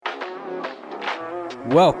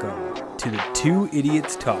Welcome to the Two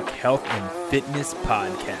Idiots Talk Health and Fitness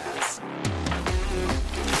Podcast.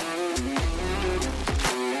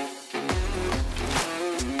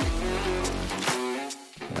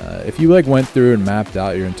 If you went through and mapped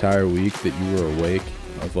out your entire week that you were awake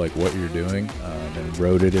of what you're doing and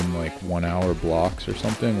wrote it in 1 hour blocks or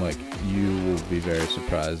something, you will be very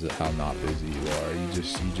surprised at how not busy you are. You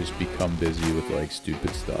just become busy with stupid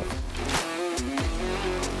stuff.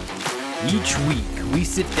 Each week, we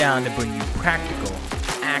sit down to bring you practical,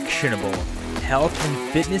 actionable health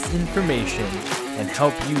and fitness information and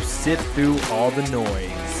help you sift through all the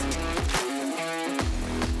noise.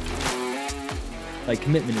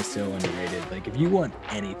 Commitment is so underrated. If you want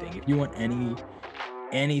anything, if you want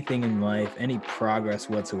anything in life, any progress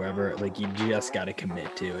whatsoever, you just got to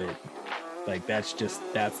commit to it. That's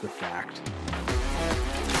the fact.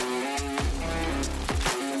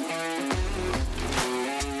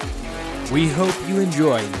 We hope you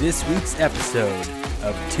enjoy this week's episode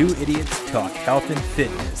of Two Idiots Talk Health and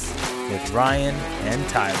Fitness with Ryan and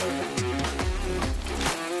Tyler.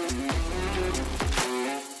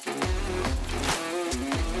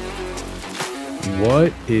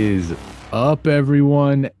 What is up,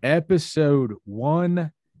 everyone? Episode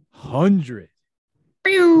 100.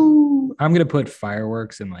 I'm going to put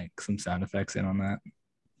fireworks and some sound effects in on that.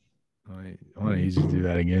 I want to easily do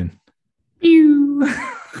that again.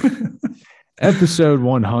 Episode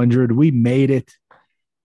 100. We made it.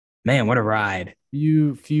 Man, what a ride.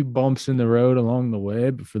 Few bumps in the road along the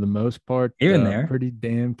way, but for the most part, even there, pretty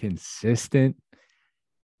damn consistent.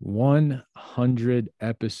 100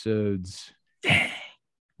 episodes. Dang.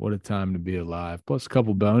 What a time to be alive. Plus a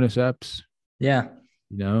couple bonus eps. Yeah.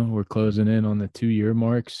 We're closing in on the 2-year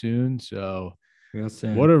mark soon. So real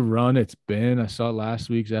soon. What a run it's been. I saw last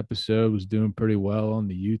week's episode was doing pretty well on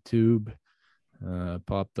the YouTube.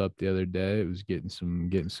 Popped up the other day. It was getting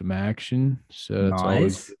some action. So it's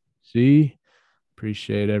always good to see.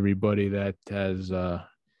 Appreciate everybody that has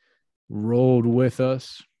rolled with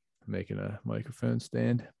us. Making a microphone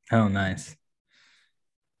stand. Oh, nice.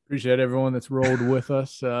 Appreciate everyone that's rolled with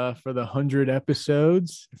us for the 100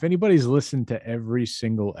 episodes. If anybody's listened to every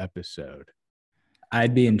single episode,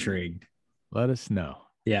 I'd be intrigued. Let us know.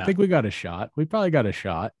 Yeah. I think we got a shot. We probably got a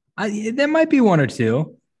shot. There might be one or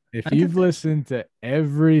two. If you've listened to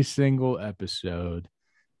every single episode,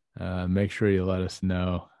 make sure you let us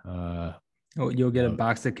know. You'll get a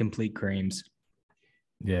box of complete creams.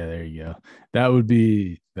 Yeah, there you go. That would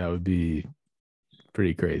be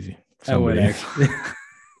pretty crazy. I would actually.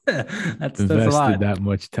 that's a lot. That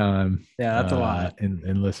much time. Yeah, that's a lot.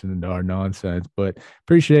 In listening to our nonsense. But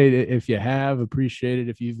appreciate it if you have. Appreciate it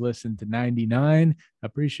if you've listened to 99.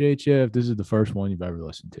 Appreciate you if this is the first one you've ever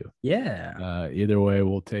listened to. Yeah. Either way,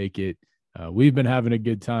 we'll take it. We've been having a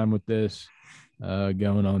good time with this,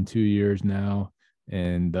 going on 2 years now,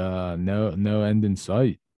 and no end in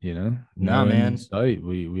sight. No end in sight.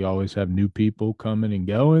 We always have new people coming and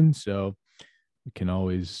going, so we can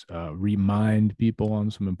always remind people on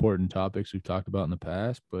some important topics we've talked about in the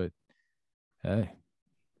past. But hey,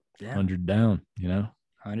 100 down.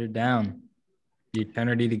 100 down. The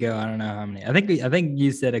eternity to go. I don't know how many. I think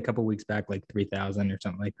you said a couple weeks back 3,000 or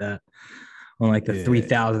something like that on the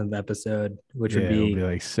 3,000th episode, which would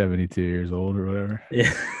be 72 years old or whatever.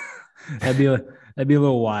 Yeah, that'd be a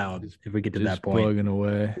little wild if we get to that point. Plugging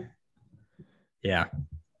away. Yeah.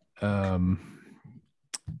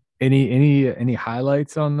 Any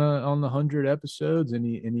highlights on the 100 episodes?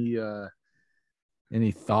 Any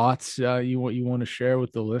thoughts you want to share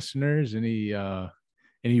with the listeners? Any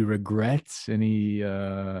regrets? Any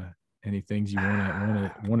things you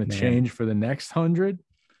want to change for the next 100?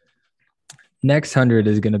 Next 100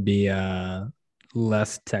 is going to be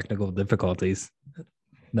less technical difficulties.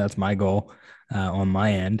 That's my goal on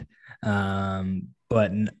my end.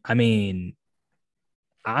 But I mean,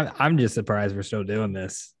 I'm just surprised we're still doing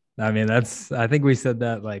this. I mean, I think we said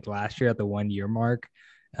that last year at the 1 year mark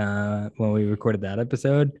when we recorded that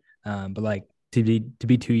episode. But to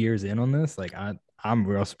be 2 years in on this, I'm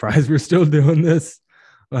real surprised we're still doing this.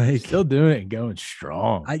 Still doing it and going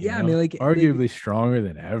strong. I mean, arguably stronger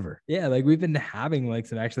than ever. Yeah, we've been having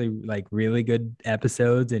some actually really good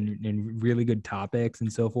episodes and really good topics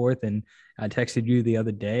and so forth. And I texted you the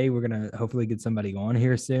other day. We're gonna hopefully get somebody on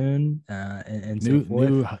here soon. And so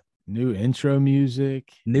forth. New intro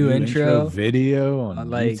music, new intro video on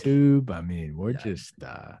YouTube. I mean, we're just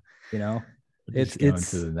it's going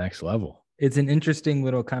to the next level. It's an interesting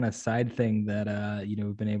little kind of side thing that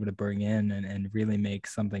we've been able to bring in and really make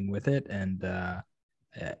something with it. And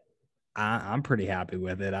I'm pretty happy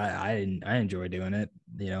with it. I enjoy doing it.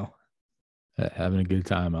 Having a good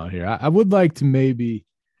time out here. I would like to maybe,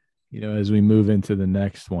 as we move into the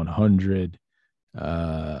next 100,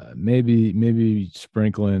 maybe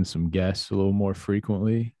sprinkle in some guests a little more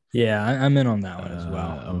frequently. Yeah, I'm in on that one as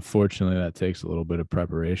well. Unfortunately, that takes a little bit of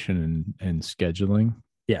preparation and scheduling.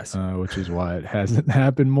 Yes. Which is why it hasn't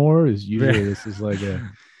happened more. Is usually this is like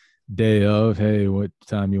a day of, hey, what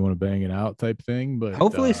time you want to bang it out type thing. But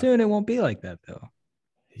hopefully soon it won't be like that though.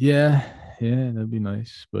 Yeah, that'd be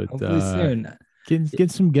nice. But hopefully soon.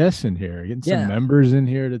 Get some guests in here, get some members in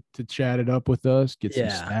here to chat it up with us, get some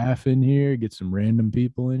staff in here, get some random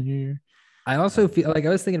people in here. I also feel like I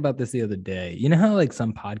was thinking about this the other day. You know how like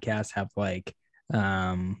some podcasts have like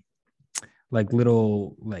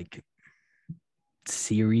little like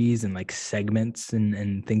series and like segments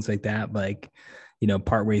and things like that, like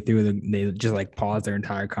partway through they just like pause their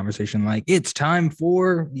entire conversation, like it's time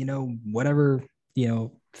for whatever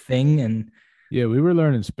thing. And yeah, we were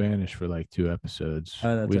learning Spanish for like 2 episodes. We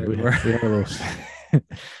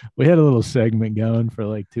had a little segment going for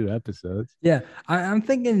like 2 episodes. Yeah, I'm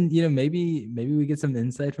thinking, maybe we get some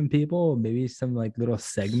insight from people, maybe some like little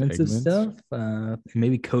segments. Of stuff.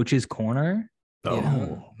 Maybe Coach's Corner.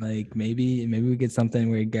 Like maybe we get something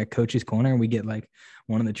where we get Coach's Corner and we get like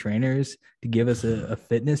one of the trainers to give us a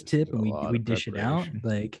fitness tip and we dish it out,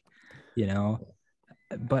 like,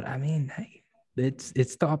 but I mean, hey,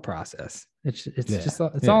 it's thought process. It's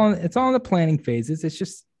all in the planning phases. It's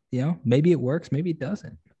just, maybe it works, maybe it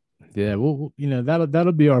doesn't. Yeah, well,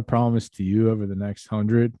 that'll be our promise to you over the next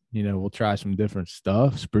 100. We'll try some different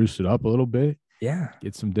stuff, spruce it up a little bit. Yeah,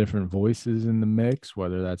 get some different voices in the mix,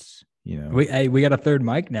 whether that's we got a third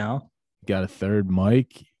mic now. Got a third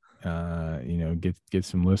mic. Get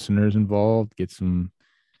some listeners involved, get some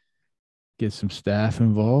staff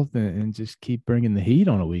involved, and just keep bringing the heat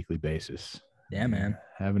on a weekly basis. Yeah, man.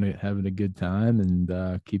 Having a good time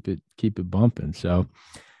and keep it bumping. So,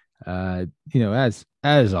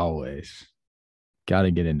 as always, got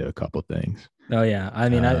to get into a couple things. Oh yeah, I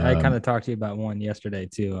mean, I kind of talked to you about one yesterday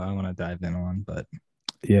too. I want to dive in on, but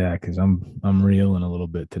yeah, because I'm reeling a little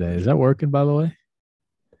bit today. Is that working, by the way?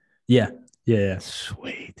 Yeah.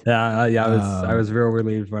 Sweet. Yeah. I was real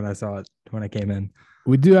relieved when I saw it when I came in.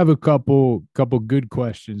 We do have a couple good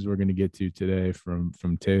questions we're going to get to today from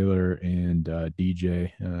Taylor and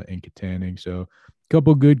DJ in Katanning. So, a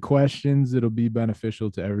couple good questions that'll be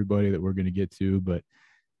beneficial to everybody that we're going to get to. But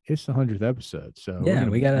it's the 100th episode, so yeah,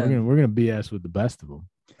 we're gonna BS with the best of them.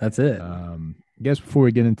 That's it. I guess before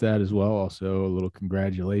we get into that as well, also a little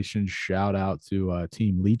congratulations, shout out to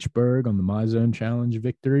Team Leechburg on the MyZone Challenge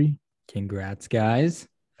victory. Congrats, guys!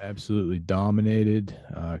 Absolutely dominated.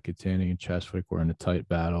 Katanning and Cheswick were in a tight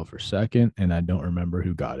battle for second, and I don't remember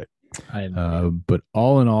who got it. But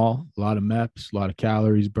all in all, a lot of MEPs, a lot of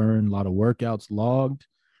calories burned, a lot of workouts logged,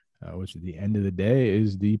 which at the end of the day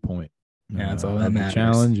is the point. Yeah, that's all that matters. The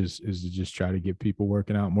challenge is to just try to get people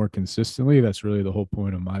working out more consistently. That's really the whole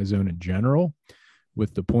point of MyZone in general.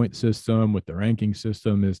 With the point system, with the ranking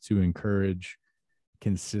system, is to encourage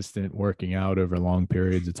consistent working out over long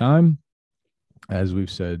periods of time. As we've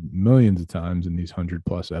said millions of times in these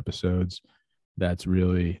 100+ episodes, that's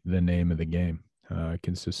really the name of the game.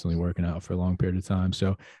 Consistently working out for a long period of time.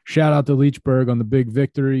 So shout out to Leechburg on the big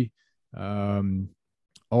victory.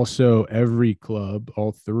 Also, every club,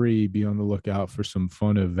 all 3, be on the lookout for some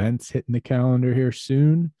fun events hitting the calendar here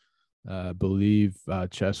soon. I believe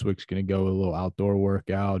Cheswick's going to go a little outdoor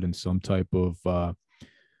workout and some type of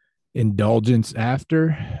indulgence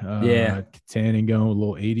after. Katanning going a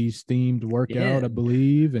little 80s themed workout, I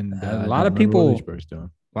believe. And a lot of people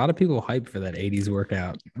hype for that 80s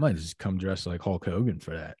workout. I might just come dressed like Hulk Hogan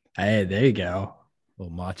for that. Hey, there you go. A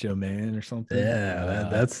little Macho Man or something. Yeah,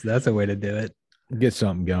 that's a way to do it. Get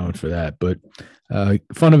something going for that. But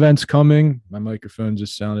fun events coming. My microphone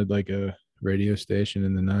just sounded like a radio station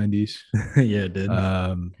in the 90s. Yeah, it did.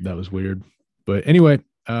 That was weird. But anyway,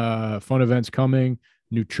 fun events coming.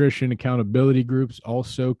 Nutrition accountability groups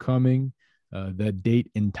also coming. The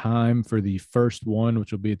date and time for the first one,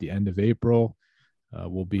 which will be at the end of April,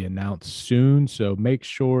 will be announced soon. So make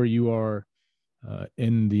sure you are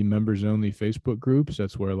in the members only Facebook groups.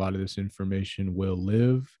 That's where a lot of this information will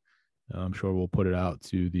live. I'm sure we'll put it out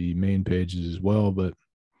to the main pages as well, but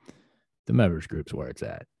the members groups where it's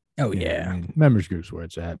at. Oh, yeah. Members groups where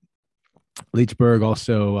it's at. Leechburg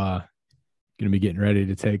also going to be getting ready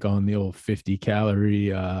to take on the old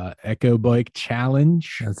 50-calorie Echo Bike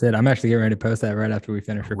Challenge. That's it. I'm actually getting ready to post that right after we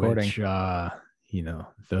finish recording. Which,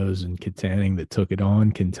 those in Katanning that took it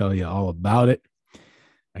on can tell you all about it.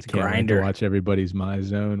 I can't wait to watch everybody's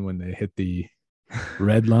MyZone when they hit the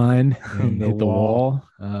red line and hit the wall.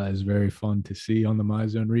 It's very fun to see on the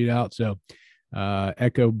MyZone readout. So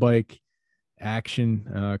Echo Bike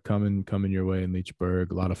action coming your way in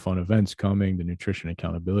Leechburg. A lot of fun events coming. The nutrition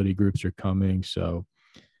accountability groups are coming. So,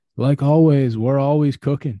 like always, we're always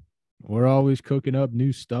cooking. We're always cooking up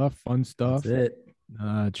new stuff, fun stuff. That's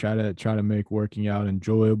it. Try to make working out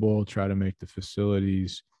enjoyable. Try to make the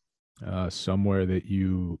facilities somewhere that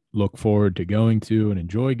you look forward to going to and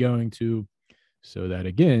enjoy going to, so that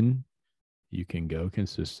again you can go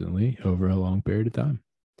consistently over a long period of time.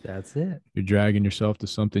 That's it. If you're dragging yourself to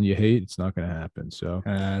something you hate, it's not going to happen. So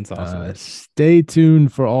that's awesome. Stay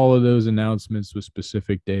tuned for all of those announcements with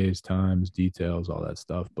specific days, times, details, all that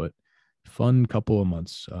stuff. But fun couple of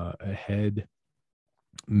months ahead.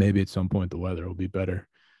 Maybe at some point the weather will be better.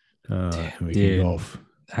 We can golf.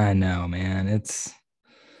 I know, man. It's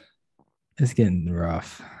getting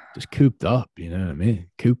rough. Just cooped up, you know what I mean?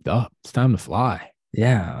 Cooped up. It's time to fly.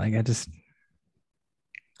 Yeah, like it's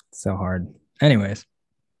so hard. Anyways.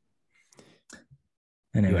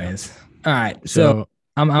 Yeah. All right. So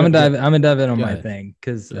I'm gonna dive in on my thing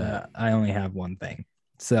because I only have one thing.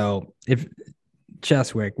 So if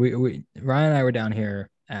Cheswick, we Ryan and I were down here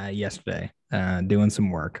yesterday doing some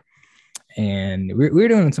work, and we were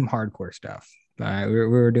doing some hardcore stuff. We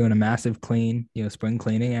were doing a massive clean, spring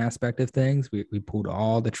cleaning aspect of things. We pulled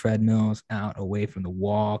all the treadmills out away from the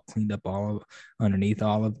wall, cleaned up underneath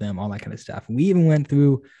all of them, all that kind of stuff. We even went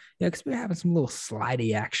through, because we were having some little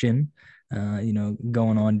slidey action,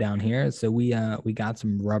 going on down here. So we got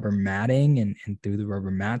some rubber matting and threw the rubber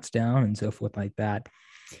mats down and so forth like that.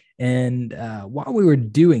 And while we were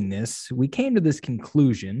doing this, we came to this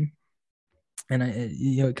conclusion. And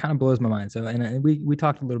it kind of blows my mind. So, and we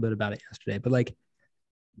talked a little bit about it yesterday, but like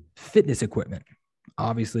fitness equipment,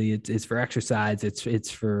 obviously it's for exercise. It's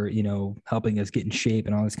for, helping us get in shape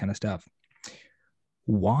and all this kind of stuff.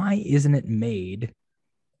 Why isn't it made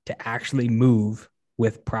to actually move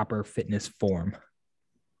with proper fitness form?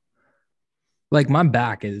 Like my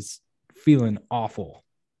back is feeling awful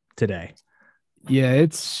today. Yeah,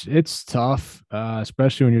 it's tough,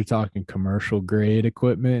 especially when you're talking commercial grade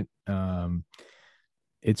equipment.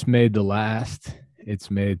 It's made to last.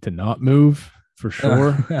 It's made to not move for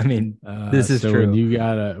sure. I mean, this is true. When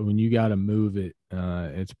you gotta move it,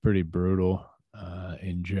 it's pretty brutal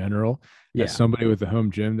in general. Yeah. As somebody with a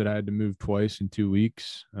home gym that I had to move twice in 2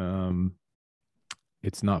 weeks,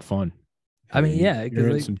 it's not fun. I mean, yeah, you're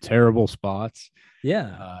in some terrible spots.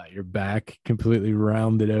 Yeah, your back completely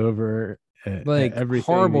rounded over. Like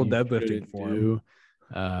horrible deadlifting form.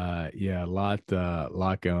 A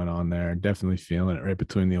lot going on there. Definitely feeling it right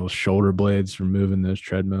between the old shoulder blades from moving those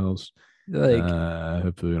treadmills. Like,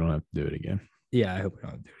 hopefully we don't have to do it again. Yeah, I hope we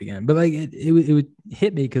don't have to do it again. But like it would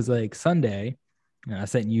hit me because like Sunday, I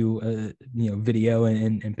sent you video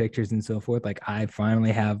and pictures and so forth. Like I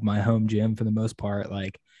finally have my home gym for the most part.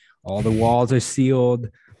 Like all the walls are sealed.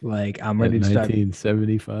 Like I'm ready to start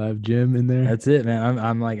 1975 gym in there. That's it, man.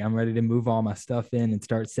 I'm ready to move all my stuff in and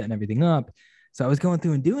start setting everything up. So I was going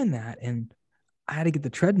through and doing that, and I had to get the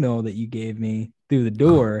treadmill that you gave me through the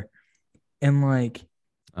door, and like,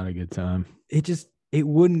 not a good time. It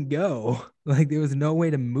wouldn't go. Like there was no way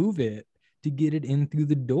to move it to get it in through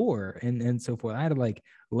the door and so forth. I had to like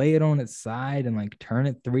lay it on its side and like turn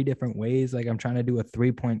it 3 different ways. Like I'm trying to do a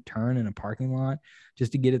 3-point turn in a parking lot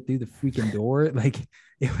just to get it through the freaking door. Like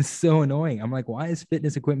it was so annoying. I'm like, why is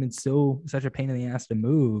fitness equipment such a pain in the ass to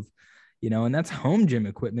move? And that's home gym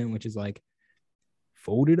equipment, which is like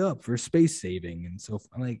folded up for space saving. And so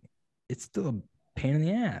I'm like, it's still a pain in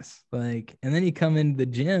the ass. Like, and then you come into the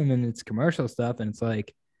gym and it's commercial stuff. And it's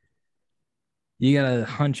like, you got to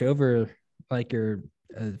hunch over like you're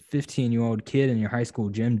a 15-year-old kid in your high school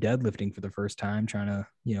gym deadlifting for the first time, trying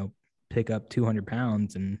to, pick up 200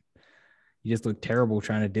 pounds, and you just look terrible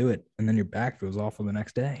trying to do it. And then your back feels awful the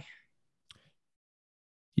next day.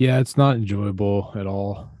 Yeah, it's not enjoyable at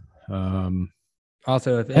all.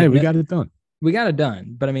 Also, we got it done. We got it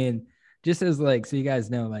done. But I mean, just as like, so you guys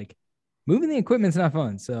know, like moving the equipment's not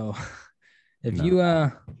fun. So if you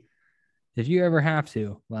ever have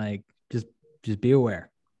to, like, just be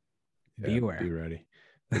aware. Yeah, be aware. Be ready.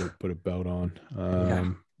 Put a belt on.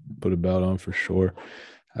 Put a belt on for sure.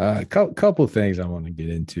 A couple of things I want to get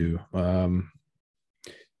into. I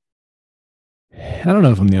don't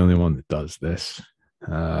know if I'm the only one that does this,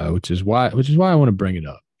 which is why I want to bring it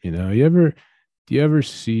up. Do you ever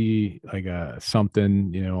see like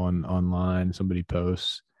something online somebody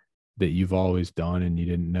posts that you've always done and you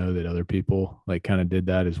didn't know that other people like kind of did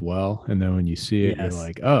that as well, and then when you see it, you're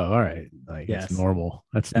like, oh, all right, like it's normal.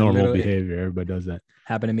 That's normal behavior. Everybody does that.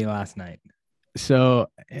 Happened to me last night. So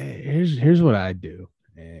here's what I do,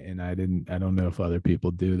 and I don't know if other people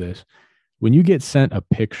do this. When you get sent a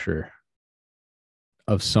picture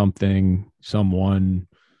of something, someone,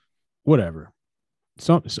 whatever.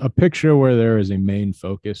 A picture where there is a main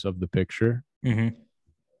focus of the picture. Mm-hmm.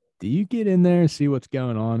 Do you get in there and see what's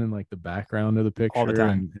going on in like the background of the All the picture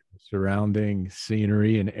time. and surrounding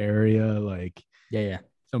scenery and area? Like Yeah, yeah.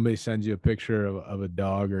 somebody sends you a picture of a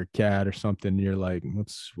dog or a cat or something, and you're like,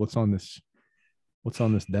 what's on this? What's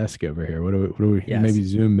on this desk over here? What do we Yes. maybe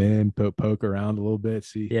zoom in, poke around a little bit,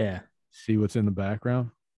 Yeah. see what's in the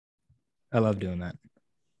background? I love doing that.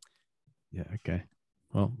 Yeah. Okay.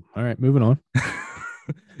 Well, all right. Moving on.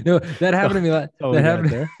 No, that happened to me. All we That got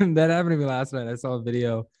happened. there. That happened to me last night. I saw a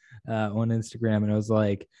video on Instagram, and it was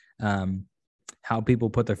like how people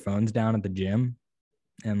put their phones down at the gym.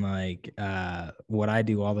 And like what I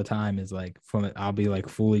do all the time is like I'll be like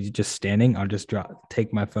fully just standing. I'll just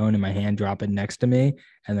take my phone in my hand, drop it next to me,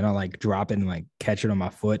 and then I'll like drop it and like catch it on my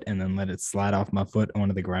foot and then let it slide off my foot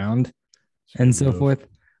onto the ground and so Move. forth.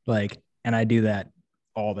 Like, and I do that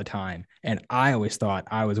all the time. And I always thought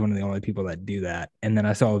I was one of the only people that do that. And then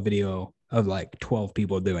I saw a video of like 12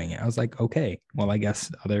 people doing it. I was like, okay, well, I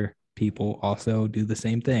guess other people also do the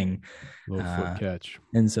same thing. Little foot catch.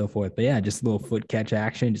 And so forth. But yeah, just a little foot catch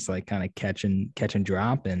action, just like kind of catch and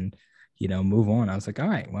drop and, move on. I was like, all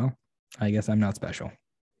right, well, I guess I'm not special.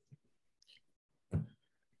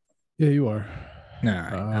 Yeah, you are. All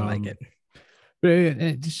right. I like it.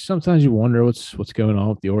 But just sometimes you wonder what's going on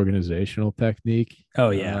with the organizational technique. Oh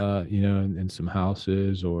yeah. In some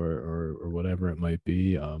houses or whatever it might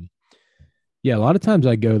be. Yeah, a lot of times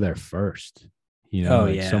I go there first. Oh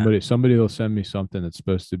like yeah. somebody will send me something that's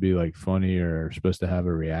supposed to be like funny or supposed to have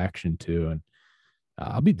a reaction to, and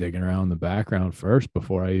I'll be digging around the background first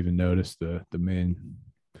before I even notice the main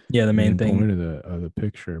the main thing point of the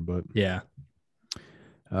picture. But yeah.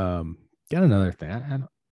 Got another thing.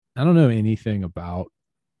 I don't know anything about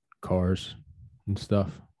cars and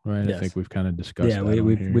stuff, right? Yes. I think we've kind of discussed. Yeah,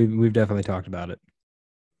 we've definitely talked about it.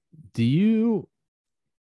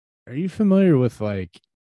 Are you familiar with like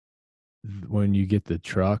when you get the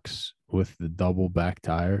trucks with the double back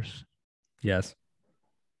tires? Yes.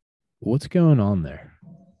 What's going on there?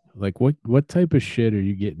 Like what type of shit are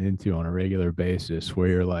you getting into on a regular basis where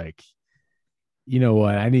you're like, you know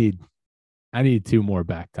what, I need 2 more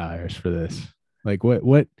back tires for this? Like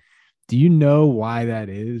what do you know why that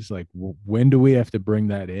is? Like when do we have to bring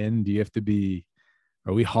that in? Do you have to be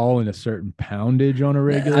Are we hauling a certain poundage on a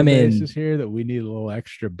regular basis here that we need a little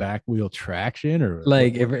extra back wheel traction, or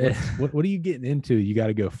like what are you getting into? You got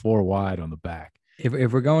to go 4 wide on the back.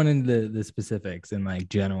 If we're going into the specifics and like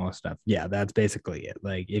general stuff, yeah, that's basically it.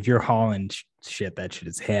 Like if you're hauling shit, that shit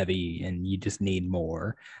is heavy and you just need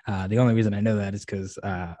more. The only reason I know that is because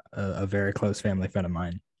a very close family friend of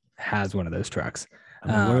mine has one of those trucks.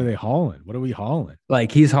 What are they hauling? What are we hauling?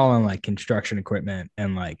 Like he's hauling like construction equipment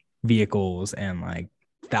and like vehicles and like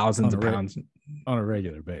thousands of pounds on a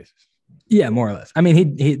regular basis. Yeah, more or less. I mean,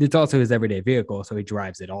 he it's also his everyday vehicle, so he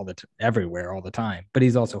drives it everywhere all the time. But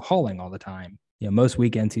he's also hauling all the time. Most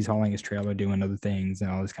weekends he's hauling his trailer, doing other things and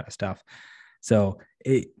all this kind of stuff. So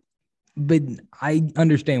but I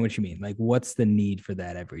understand what you mean. Like, what's the need for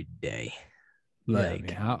that every day? Like,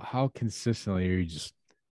 how consistently are you just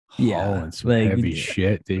hauling some heavy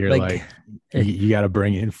shit that you're like you got to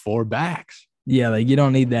bring in 4 backs? Yeah, like you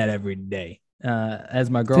don't need that every day. As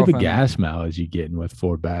my girlfriend, what type of gas mileage you getting with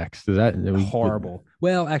 4 backs? Does that horrible?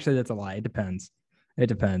 Well, actually, that's a lie. It depends. It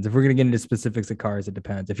depends. If we're gonna get into specifics of cars, it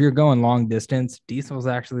depends. If you're going long distance, diesel is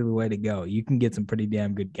actually the way to go. You can get some pretty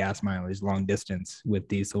damn good gas mileage long distance with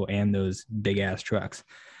diesel and those big ass trucks.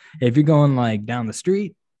 If you're going like down the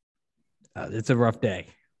street, it's a rough day.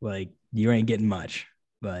 Like you ain't getting much.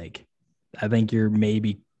 Like I think you're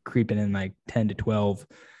maybe creeping in like 10 to 12,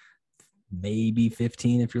 maybe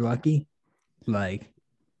 15 if you're lucky. Like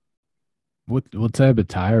what type of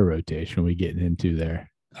tire rotation are we getting into there?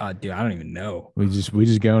 Dude, I don't even know. We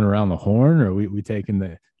just going around the horn, or we taking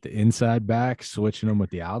the inside backs, switching them with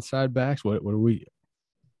the outside backs? What are we?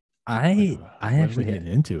 I actually getting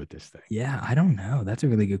into with this thing. Yeah, I don't know. That's a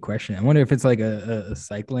really good question. I wonder if it's like a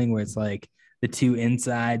cycling where it's like the 2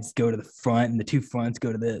 insides go to the front and the 2 fronts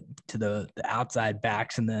go to the outside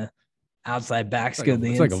backs and the outside backs go to the.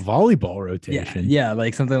 It's like a volleyball rotation. Yeah,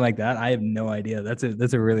 like something like that. I have no idea. That's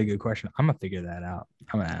a really good question. I'm gonna figure that out.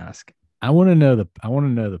 I'm gonna ask. I want to know the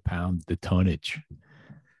pound, the tonnage.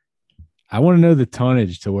 I want to know the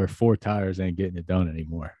tonnage to where 4 tires ain't getting it done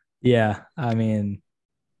anymore. Yeah, I mean,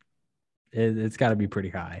 it's got to be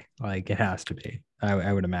pretty high. Like it has to be.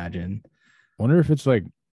 I would imagine. Wonder if it's like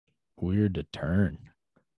weird to turn.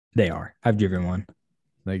 They are. I've driven one.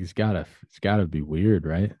 Like it's gotta be weird,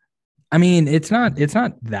 right? I mean, it's not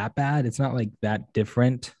that bad. It's not like that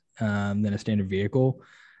different. than a standard vehicle.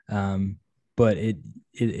 But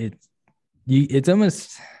it's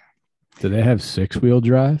almost. Do they have 6-wheel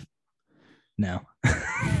drive? No.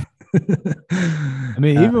 I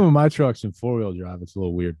mean, even with my trucks in 4-wheel drive, it's a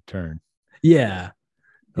little weird to turn. Yeah.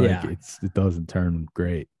 Like it doesn't turn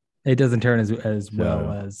great. It doesn't turn as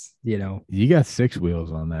well as, you got 6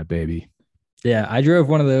 wheels on that baby. Yeah. I drove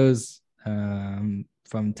one of those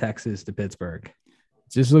from Texas to Pittsburgh.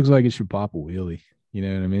 It just looks like it should pop a wheelie. You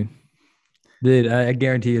know what I mean? Dude, I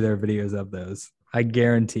guarantee you there are videos of those. I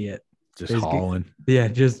guarantee it. Just hauling. Yeah,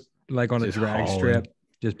 just like on a drag strip.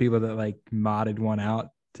 Just people that like modded one out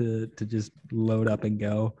to just load up and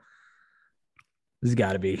go. This has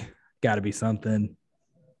gotta be something.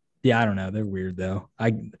 Yeah, I don't know. They're weird though.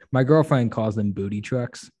 My girlfriend calls them booty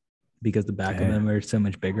trucks because the back of them are so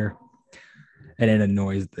much bigger. And it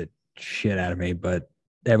annoys the shit out of me, but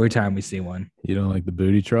every time we see one. You don't like the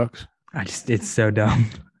booty trucks? It's so dumb.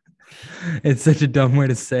 It's such a dumb way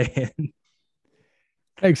to say it.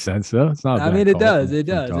 Makes sense though. It's not. I mean, it does. It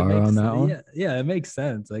does. It makes, yeah, it makes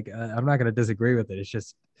sense. Like I'm not gonna disagree with it. It's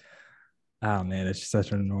just, oh man, it's just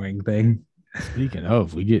such an annoying thing. Speaking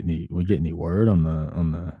of, we get any word on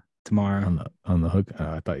the tomorrow on the hook?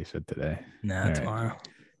 I thought you said today. No, tomorrow.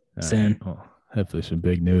 Soon. Right. Well, hopefully some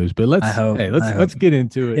big news. But let's get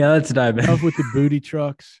into it. Yeah, let's dive in. Enough with the booty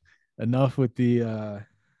trucks. Enough with the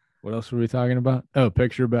what else were we talking about? Oh,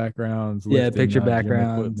 picture backgrounds. Yeah, picture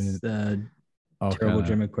backgrounds. Terrible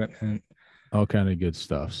gym equipment. All kind of good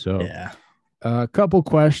stuff. So yeah. A couple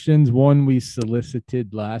questions. One we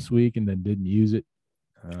solicited last week and then didn't use it.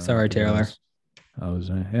 Sorry, Taylor. I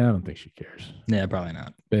don't think she cares. Yeah, probably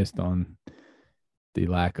not. Based on the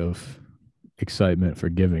lack of excitement for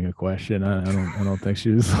giving a question, I don't think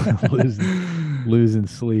she was losing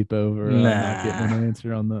sleep over not getting an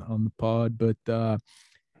answer on the pod. But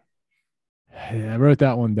I wrote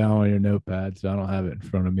that one down on your notepad, so I don't have it in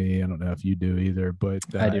front of me. I don't know if you do either, but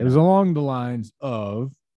it was along the lines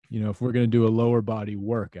of, if we're going to do a lower body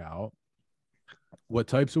workout, what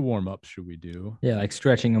types of warm-ups should we do? Yeah, like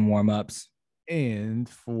stretching and warm-ups. And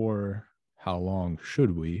for how long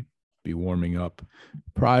should we be warming up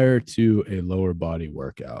prior to a lower body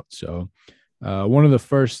workout? So one of the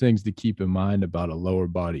first things to keep in mind about a lower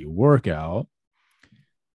body workout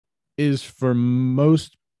is for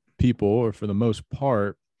most people, or for the most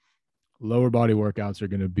part, lower body workouts are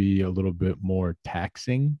going to be a little bit more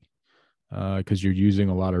taxing because you're using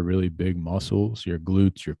a lot of really big muscles, your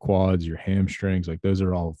glutes, your quads, your hamstrings. Like those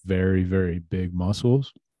are all very, very big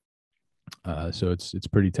muscles. So it's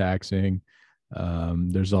pretty taxing.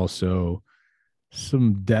 There's also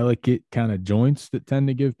some delicate kind of joints that tend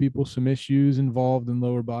to give people some issues involved in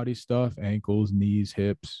lower body stuff, ankles, knees,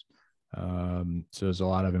 hips. So there's a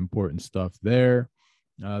lot of important stuff there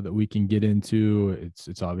that we can get into.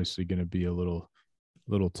 It's obviously going to be a little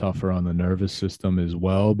tougher on the nervous system as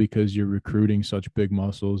well, because you're recruiting such big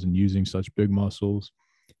muscles and using such big muscles.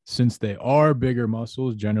 Since they are bigger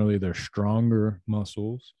muscles, generally they're stronger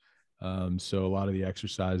muscles. So a lot of the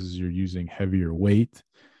exercises you're using heavier weight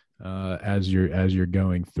as you're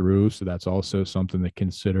going through. So that's also something to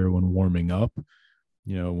consider when warming up.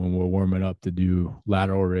 When we're warming up to do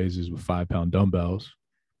lateral raises with 5-pound dumbbells,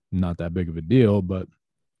 not that big of a deal, but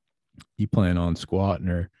you plan on squatting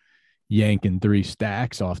or yanking 3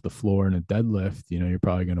 stacks off the floor in a deadlift, you're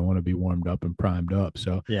probably going to want to be warmed up and primed up.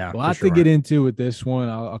 So yeah, a lot to get into with this one.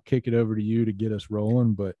 I'll kick it over to you to get us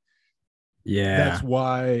rolling, but yeah, that's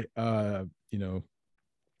why,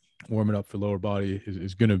 warming up for lower body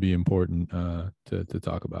is going to be important to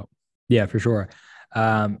talk about. Yeah, for sure.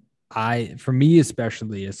 For me,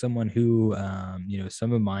 especially as someone who,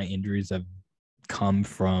 some of my injuries have come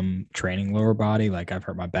from training lower body. Like I've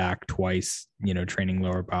hurt my back twice, training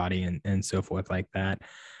lower body and so forth like that.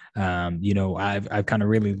 I've kind of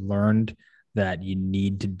really learned that you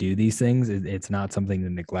need to do these things. It's not something to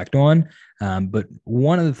neglect on. But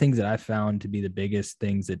one of the things that I found to be the biggest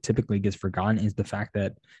things that typically gets forgotten is the fact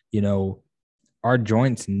that, our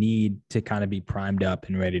joints need to kind of be primed up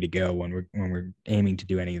and ready to go when we're aiming to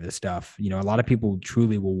do any of this stuff. A lot of people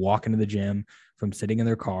truly will walk into the gym from sitting in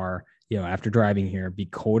their car, after driving here, be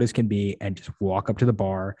cold as can be, and just walk up to the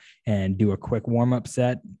bar and do a quick warm-up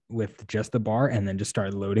set with just the bar, and then just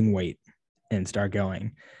start loading weight and start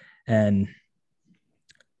going. And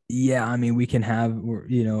yeah, I mean, we can have,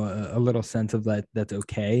 a little sense of that. That's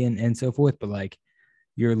okay. And so forth. But like,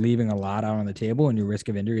 you're leaving a lot out on the table, and your risk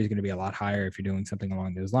of injury is going to be a lot higher if you're doing something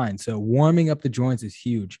along those lines. So warming up the joints is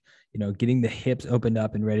huge, getting the hips opened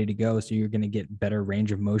up and ready to go. So you're going to get better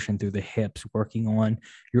range of motion through the hips. Working on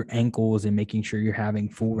your ankles and making sure you're having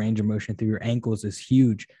full range of motion through your ankles is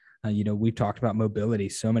huge. We've talked about mobility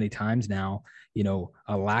so many times now.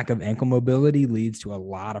 A lack of ankle mobility leads to a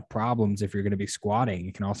lot of problems if you're going to be squatting.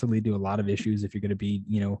 It can also lead to a lot of issues if you're going to be,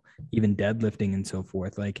 even deadlifting and so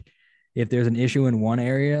forth. Like if there's an issue in one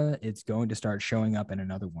area, it's going to start showing up in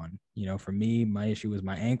another one. For me, my issue was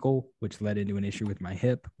my ankle, which led into an issue with my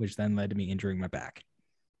hip, which then led to me injuring my back.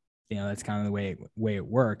 That's kind of the way it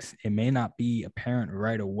works. It may not be apparent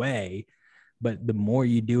right away, but the more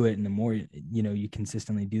you do it and the more, you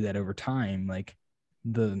consistently do that over time, like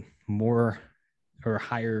the more or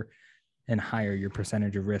higher and higher your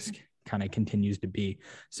percentage of risk kind of continues to be.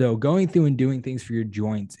 So going through and doing things for your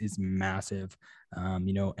joints is massive.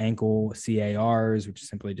 Ankle CARs, which is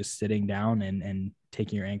simply just sitting down and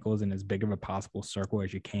taking your ankles in as big of a possible circle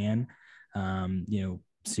as you can.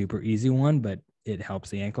 Super easy one, but it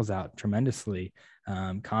helps the ankles out tremendously.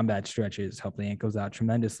 Combat stretches help the ankles out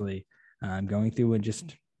tremendously. Going through and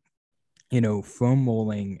just, foam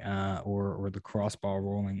rolling or the crossbar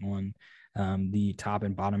rolling on the top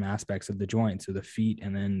and bottom aspects of the joint. So the feet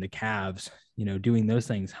and then the calves, doing those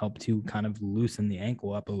things help to kind of loosen the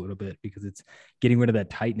ankle up a little bit because it's getting rid of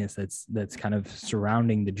that tightness that's kind of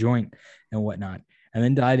surrounding the joint and whatnot. And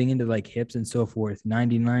then diving into like hips and so forth,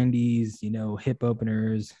 90-90s, hip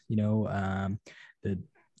openers, the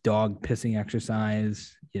dog pissing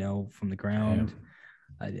exercise, from the ground.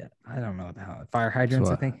 I don't know what the hell. Fire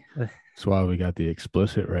hydrants, I think. That's why we got the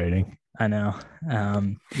explicit rating. I know.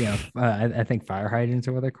 I think fire hydrants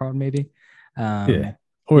are what they're called, maybe.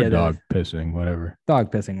 Or dog pissing, whatever.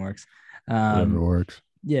 Dog pissing works. Whatever works.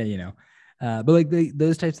 Yeah, but like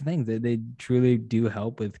those types of things, they truly do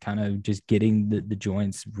help with kind of just getting the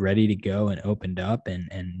joints ready to go and opened up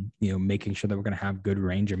and making sure that we're going to have good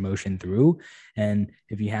range of motion through. And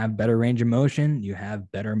if you have better range of motion, you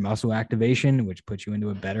have better muscle activation, which puts you into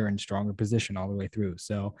a better and stronger position all the way through.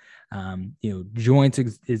 So, joints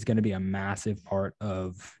is going to be a massive part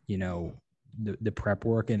of, the prep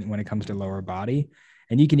work and when it comes to lower body.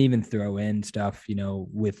 And you can even throw in stuff,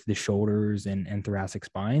 with the shoulders and thoracic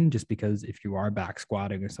spine, just because if you are back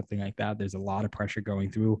squatting or something like that, there's a lot of pressure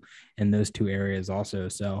going through in those two areas also.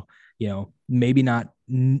 So, maybe not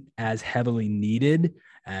as heavily needed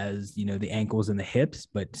as, the ankles and the hips,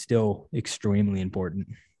 but still extremely important.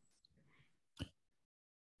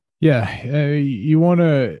 Yeah. You want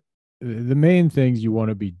to, the main things you want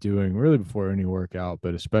to be doing really before any workout,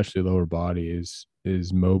 but especially lower body is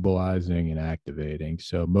mobilizing and activating.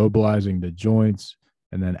 So mobilizing the joints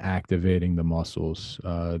and then activating the muscles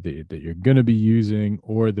that you're going to be using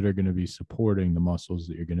or that are going to be supporting the muscles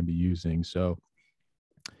that you're going to be using. So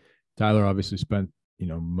Tyler obviously spent,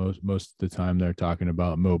 most of the time there talking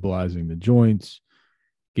about mobilizing the joints,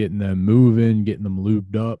 getting them moving, getting them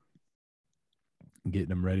lubed up, getting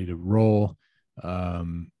them ready to roll.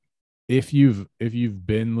 If you've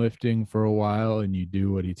been lifting for a while and you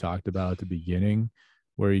do what he talked about at the beginning,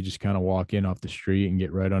 where you just kind of walk in off the street and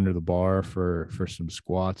get right under the bar for some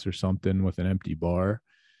squats or something with an empty bar,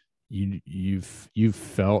 you've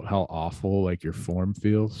felt how awful like your form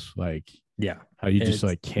feels, like how you just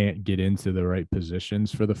like can't get into the right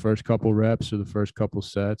positions for the first couple reps or the first couple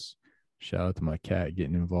sets. Shout out to my cat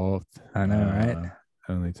getting involved. I know, right?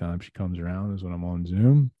 Only time she comes around is when I'm on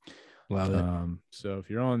Zoom. Love it. So if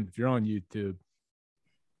you're on YouTube,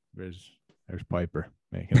 there's Piper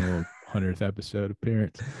making a little 100th episode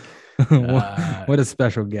appearance. What a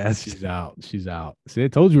special guest. She's out. See, I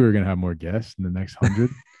told you we were gonna have more guests in the next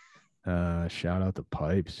 100. Shout out to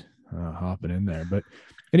Pipes hopping in there. But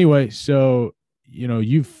anyway, so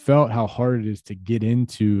you've felt how hard it is to get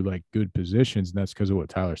into like good positions, and that's because of what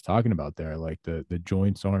Tyler's talking about there. Like the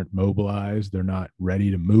joints aren't mobilized, they're not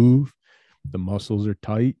ready to move. The muscles are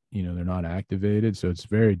tight, they're not activated. So it's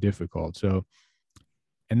very difficult. So,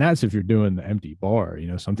 and that's if you're doing the empty bar,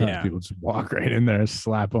 sometimes people just walk right in there,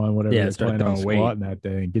 slap on whatever they're planning on squatting that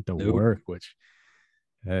day and get to work, which,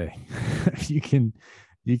 hey, you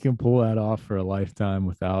can pull that off for a lifetime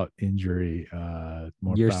without injury.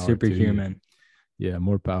 You're superhuman. Yeah.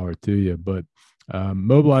 More power to you. But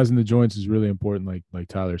mobilizing the joints is really important, like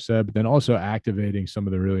Tyler said, but then also activating some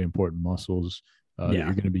of the really important muscles that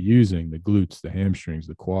you're going to be using, the glutes, the hamstrings,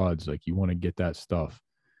 the quads. Like you want to get that stuff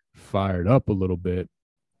fired up a little bit,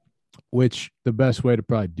 which the best way to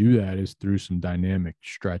probably do that is through some dynamic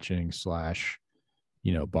stretching /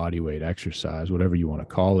 body weight exercise, whatever you want to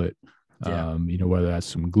call it. Whether that's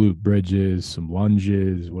some glute bridges, some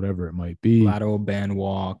lunges, whatever it might be. Lateral band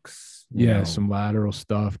walks. Some lateral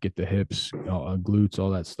stuff, get the hips, glutes,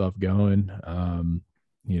 all that stuff going.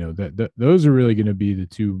 Those are really going to be the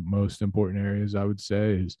two most important areas, I would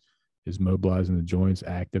say, is mobilizing the joints,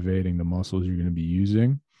 activating the muscles you're going to be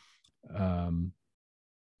using.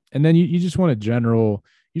 And then you just want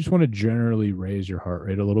to generally raise your heart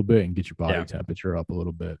rate a little bit and get your body temperature up a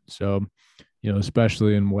little bit. So,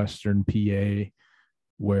 especially in Western PA,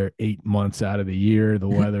 where 8 months out of the year, the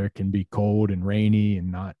weather can be cold and rainy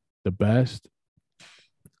and not the best,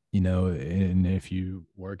 and if you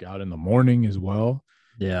work out in the morning as well,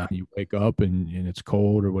 you wake up and it's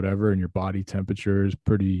cold or whatever, and your body temperature is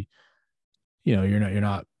pretty, you're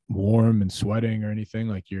not warm and sweating or anything,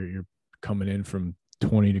 like you're coming in from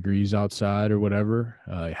 20 degrees outside or whatever,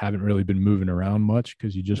 you haven't really been moving around much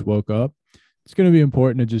because you just woke up. It's going to be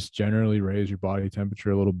important to just generally raise your body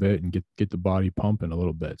temperature a little bit and get the body pumping a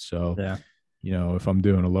little bit. So, if I'm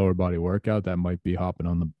doing a lower body workout, that might be hopping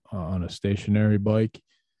on a stationary bike,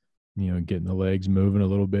 getting the legs moving a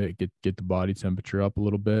little bit, get the body temperature up a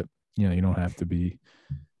little bit. You don't have to be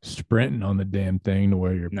sprinting on the damn thing to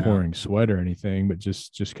where you're pouring sweat or anything, but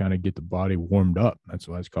just kind of get the body warmed up. That's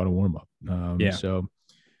why it's called a warm up. So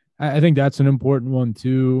I think that's an important one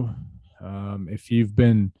too. If you've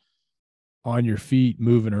been on your feet,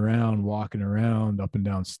 moving around, walking around up and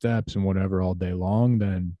down steps and whatever all day long,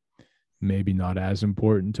 then maybe not as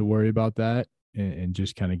important to worry about that, and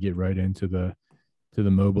just kind of get right into the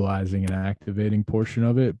mobilizing and activating portion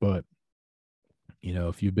of it. But,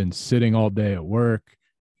 if you've been sitting all day at work,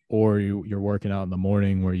 or you're working out in the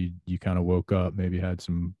morning where you kind of woke up, maybe had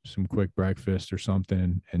some quick breakfast or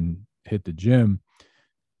something and hit the gym,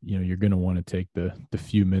 you're going to want to take the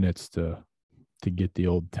few minutes to get the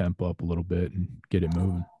old temp up a little bit and get it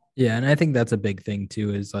moving. Yeah. And I think that's a big thing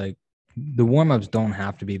too, is like the warm-ups don't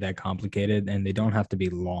have to be that complicated and they don't have to be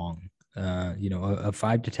long. A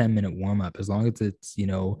 5 to 10 minute warm-up, as long as it's,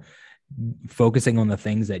 focusing on the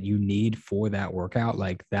things that you need for that workout,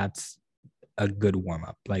 like that's a good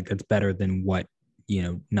warm-up. Like that's better than what,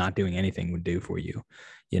 not doing anything would do for you,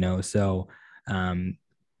 so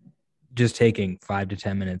just taking 5 to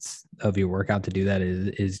 10 minutes of your workout to do that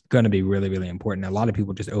is going to be really, really important. A lot of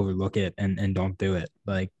people just overlook it and don't do it.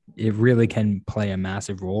 Like it really can play a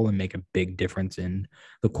massive role and make a big difference in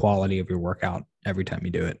the quality of your workout every time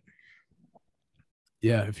you do it.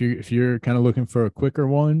 Yeah. If you're kind of looking for a quicker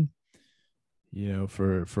one,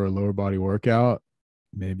 for a lower body workout,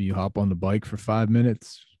 maybe you hop on the bike for 5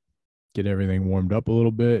 minutes, get everything warmed up a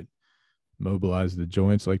little bit, mobilize the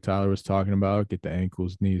joints like Tyler was talking about, get the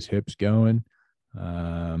ankles, knees, hips going,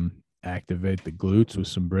 activate the glutes with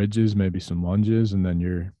some bridges, maybe some lunges, and then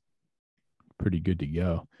you're pretty good to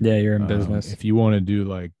go. Yeah, you're in business. If you want to do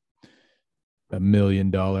like $1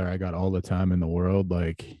 million, I got all the time in the world,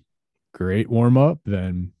 like great warm up,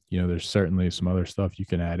 then, there's certainly some other stuff you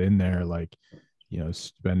can add in there, like,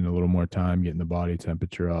 spending a little more time getting the body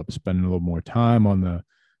temperature up, spending a little more time on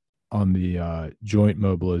the joint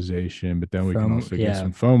mobilization, but then we can also get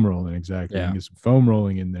some foam rolling. Exactly. You can get some foam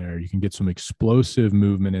rolling in there. You can get some explosive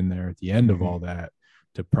movement in there at the end of all that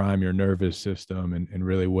to prime your nervous system and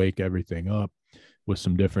really wake everything up with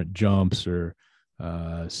some different jumps or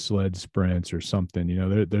sled sprints or something.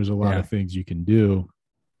 There's a lot of things you can do.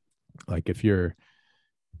 Like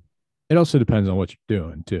it also depends on what you're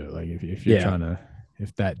doing too. Like if you're trying to,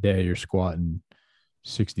 if that day you're squatting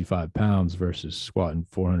 65 pounds versus squatting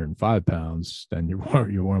 405 pounds, then your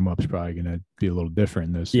warm-up is probably going to be a little different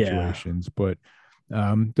in those situations. But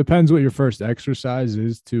depends what your first exercise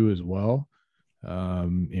is too as well.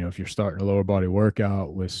 If you're starting a lower body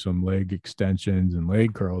workout with some leg extensions and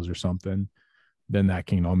leg curls or something, then that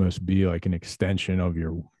can almost be like an extension of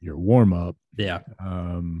your warm-up.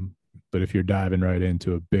 But if you're diving right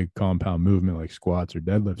into a big compound movement like squats or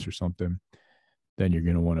deadlifts or something, then you're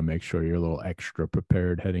going to want to make sure you're a little extra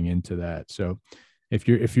prepared heading into that. So if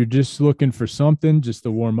you're just looking for something just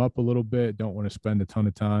to warm up a little bit, don't want to spend a ton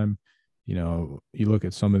of time, you look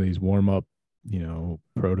at some of these warm up,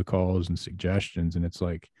 protocols and suggestions, and it's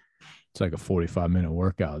like a 45-minute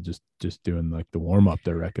workout, just doing like the warm up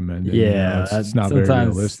they're recommending. Yeah. It's not very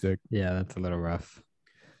realistic. Yeah. That's a little rough.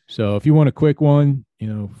 So if you want a quick one,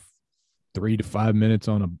 3 to 5 minutes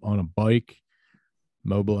on a bike,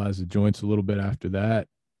 mobilize the joints a little bit after that,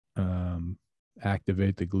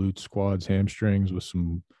 activate the glutes, quads, hamstrings with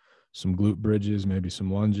some glute bridges, maybe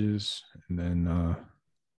some lunges, and then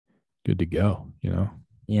good to go.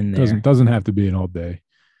 In there. Doesn't have to be an all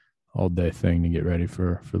day thing to get ready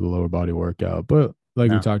for the lower body workout, but like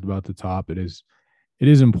we talked about at the top, it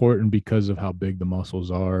is important because of how big the muscles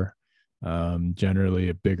are. Generally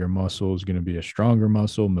a bigger muscle is going to be a stronger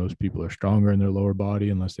muscle. Most people are stronger in their lower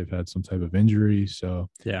body unless they've had some type of injury. So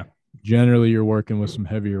generally you're working with some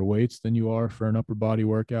heavier weights than you are for an upper body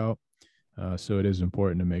workout. So it is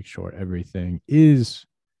important to make sure everything is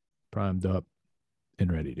primed up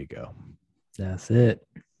and ready to go. That's it.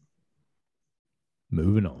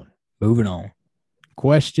 Moving on. Moving on.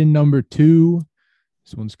 Question number 2.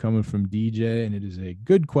 This one's coming from DJ, and it is a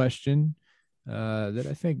good question that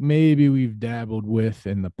I think maybe we've dabbled with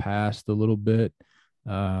in the past a little bit.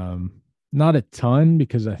 Not a ton,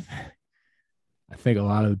 because I think a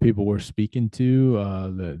lot of the people we're speaking to,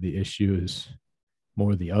 the issue is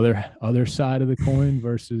more the other side of the coin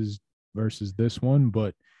versus this one.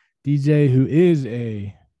 But DJ, who is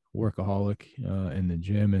a workaholic in the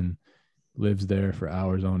gym and lives there for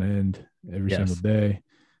hours on end every single day,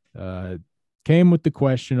 came with the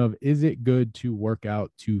question of, is it good to work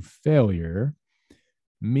out to failure?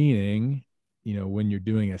 Meaning, when you're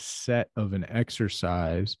doing a set of an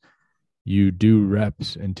exercise, you do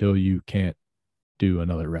reps until you can't do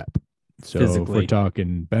another rep. So physically, if we're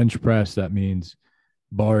talking bench press, that means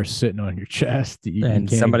bars sitting on your chest, and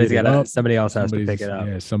somebody else has to pick it up.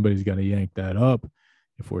 Yeah, somebody's got to yank that up.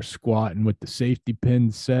 If we're squatting with the safety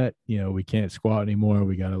pin set, we can't squat anymore.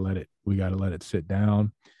 We got to let it sit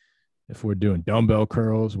down. If we're doing dumbbell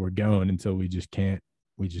curls, we're going until we just can't.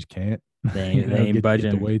 They ain't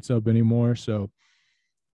budging. Get the weights up anymore. So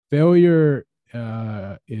failure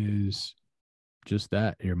is just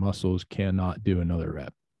that. Your muscles cannot do another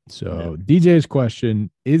rep. So DJ's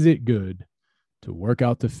question, is it good to work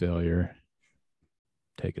out to failure?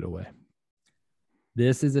 Take it away.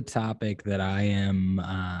 This is a topic that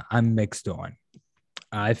I'm mixed on.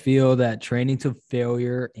 I feel that training to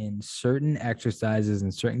failure in certain exercises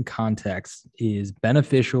in certain contexts is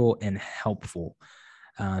beneficial and helpful.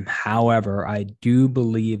 However, I do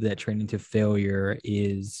believe that training to failure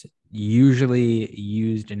is usually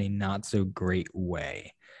used in a not so great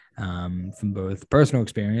way, from both personal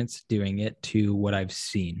experience doing it to what I've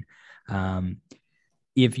seen.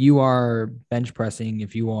 If you are bench pressing,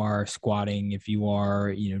 if you are squatting, if you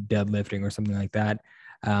are, deadlifting or something like that,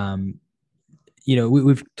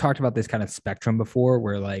 we've talked about this kind of spectrum before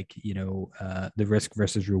where the risk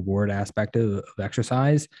versus reward aspect of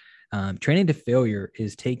exercise. Training to failure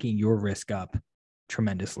is taking your risk up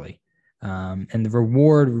tremendously. And the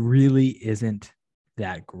reward really isn't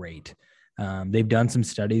that great. They've done some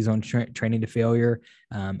studies on training to failure,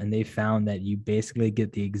 and they found that you basically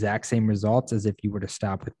get the exact same results as if you were to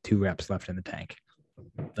stop with 2 reps left in the tank.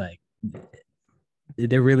 Like,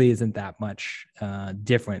 there really isn't that much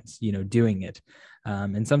difference, doing it.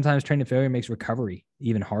 And sometimes training to failure makes recovery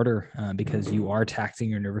even harder because you are taxing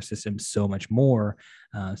your nervous system so much more,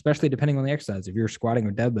 especially depending on the exercise. If you're squatting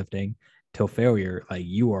or deadlifting till failure,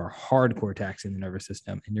 you are hardcore taxing the nervous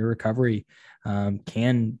system, and your recovery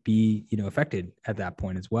can be, affected at that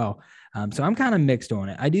point as well. So I'm kind of mixed on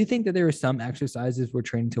it. I do think that there are some exercises where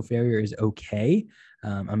training till failure is okay.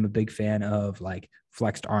 I'm a big fan of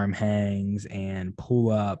flexed arm hangs and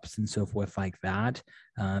pull-ups and so forth like that,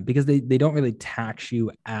 because they don't really tax you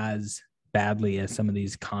as badly as some of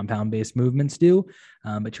these compound-based movements do.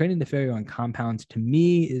 But training to failure on compounds, to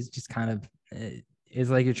me, is just kind of is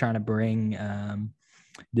like you're trying to bring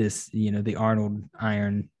this, the Arnold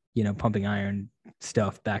iron, pumping iron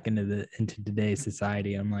stuff back into today's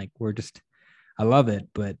society. I'm like, I love it,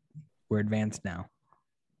 but we're advanced now.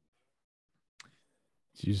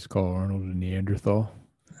 Did you just call Arnold a Neanderthal?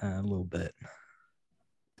 A little bit.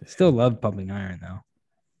 Still love pumping iron though.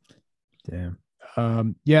 Damn.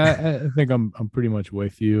 Yeah, I think I'm pretty much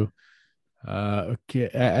with you. Okay,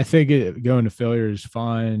 I think going to failure is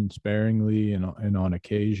fine, sparingly and on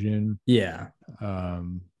occasion. Yeah.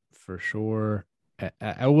 For sure.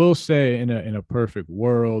 I will say, in a perfect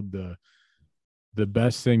world, the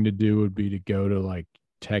best thing to do would be to go to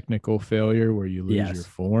technical failure where you lose your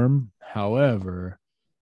form. However,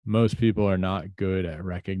 most people are not good at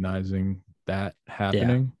recognizing that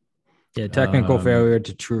happening. Yeah, technical failure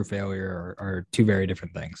to true failure are 2 very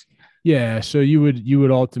different things. Yeah, so you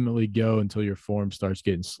would ultimately go until your form starts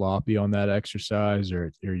getting sloppy on that exercise,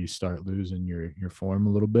 or you start losing your form a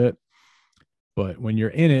little bit. But when you're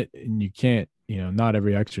in it and you can't, not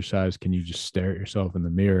every exercise can you just stare at yourself in the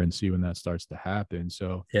mirror and see when that starts to happen.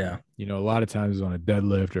 So yeah, a lot of times on a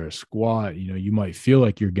deadlift or a squat, you might feel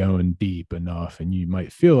like you're going deep enough, and you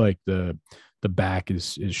might feel like the back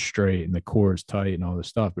is straight and the core is tight and all this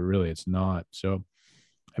stuff, but really it's not. So,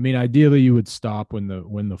 I mean, ideally you would stop when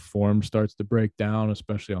the form starts to break down,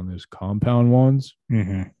 especially on those compound ones.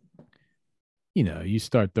 Mm-hmm. You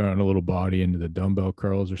start throwing a little body into the dumbbell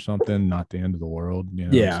curls or something, not the end of the world.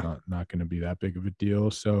 Yeah. It's not going to be that big of a deal.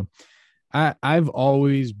 So I've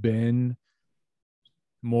always been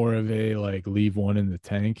more of a leave one in the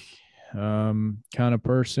tank kind of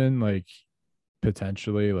person.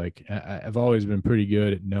 Potentially, I've always been pretty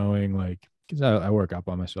good at knowing, because I work out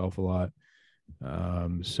by myself a lot.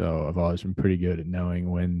 So I've always been pretty good at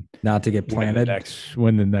knowing Not to get planted.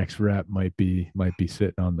 when the next rep might be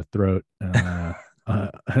sitting on the throat, uh,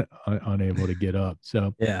 unable to get up.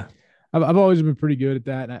 So Yeah. I've always been pretty good at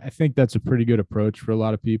that. And I think that's a pretty good approach for a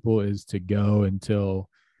lot of people, is to go until,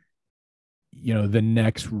 the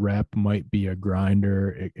next rep might be a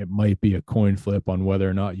grinder. It might be a coin flip on whether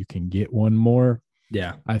or not you can get one more.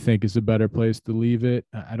 Yeah. I think is a better place to leave it.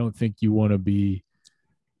 I don't think you want to be,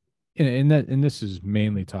 and this is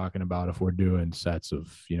mainly talking about if we're doing sets of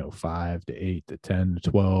 5 to 8 to 10 to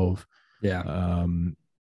 12. Yeah.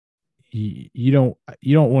 You don't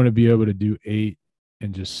want to be able to do 8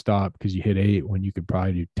 and just stop because you hit 8 when you could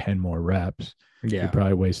probably do 10 more reps. Yeah. You're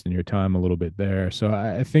probably wasting your time a little bit there. So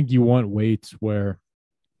I think you want weights where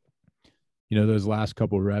those last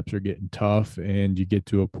couple of reps are getting tough, and you get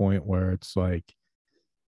to a point where it's like,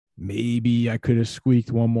 maybe I could have squeaked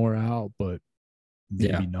one more out, but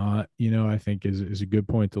maybe not. I think is a good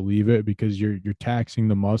point to leave it, because you're taxing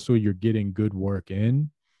the muscle, you're getting good work in,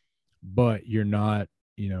 but you're not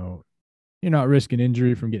risking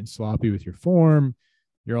injury from getting sloppy with your form.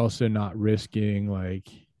 You're also not risking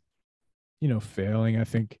failing. I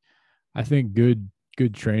think good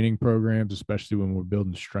training programs, especially when we're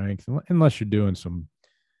building strength, unless you're doing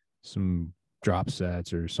some drop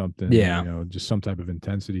sets or something, Yeah. just some type of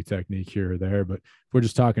intensity technique here or there. But if we're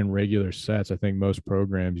just talking regular sets, I think most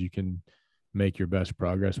programs, you can make your best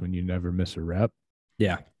progress when you never miss a rep.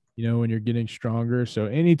 Yeah. When you're getting stronger. So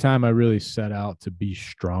anytime I really set out to be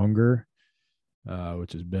stronger,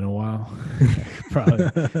 which has been a while,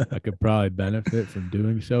 I could probably benefit from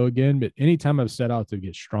doing so again. But anytime I've set out to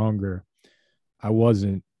get stronger, I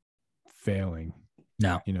wasn't failing.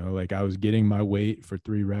 No. Like I was getting my weight for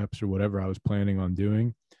 3 reps or whatever I was planning on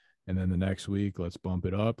doing. And then the next week, let's bump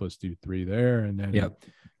it up. Let's do 3 there. And then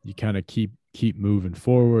you kind of keep moving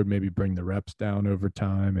forward, maybe bring the reps down over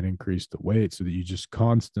time and increase the weight so that you just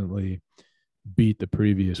constantly beat the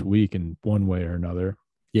previous week in one way or another.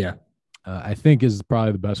 Yeah. I think is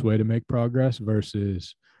probably the best way to make progress,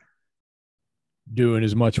 versus doing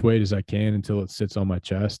as much weight as I can until it sits on my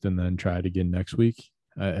chest and then try it again next week.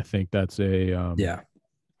 I think that's I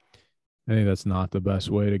think that's not the best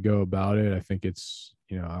way to go about it. I think it's,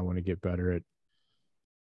 I want to get better at,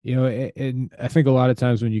 and I think a lot of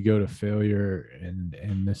times when you go to failure,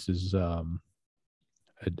 and this is a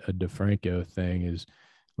DeFranco thing, is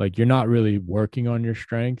like, you're not really working on your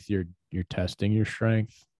strength. You're testing your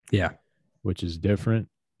strength. Yeah. Which is different,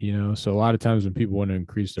 So a lot of times when people want to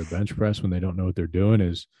increase their bench press, when they don't know what they're doing,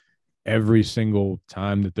 is every single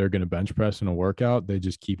time that they're going to bench press in a workout, they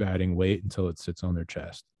just keep adding weight until it sits on their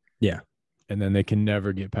chest. Yeah. And then they can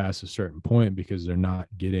never get past a certain point because they're not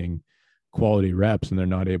getting quality reps and they're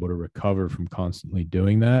not able to recover from constantly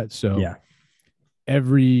doing that. So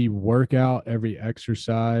every workout, every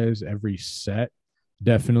exercise, every set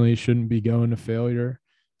definitely shouldn't be going to failure.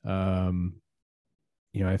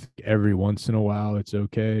 I think every once in a while it's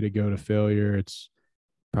okay to go to failure. It's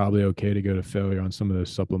probably okay to go to failure on some of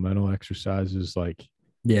those supplemental exercises, like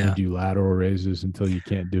you do lateral raises until you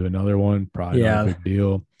can't do another one. Probably not a big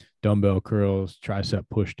deal. Dumbbell curls, tricep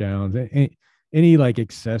push downs, any like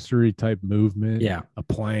accessory type movement. A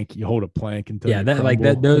plank, you hold a plank until that crumble, like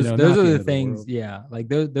that. Those are the things. The like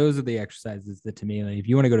those are the exercises that, to me, like, if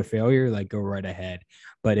you want to go to failure, like, go right ahead.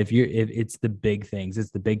 But if it's the big things,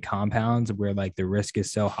 it's the big compounds where like the risk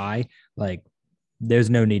is so high, like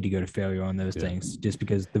there's no need to go to failure on those things, just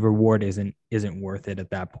because the reward isn't worth it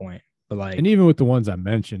at that point. But like, and even with the ones I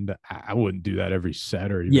mentioned, I wouldn't do that every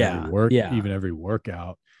set or even even every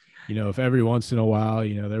workout. If every once in a while,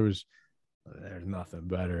 there's nothing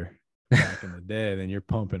better back in the day than you're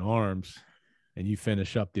pumping arms and you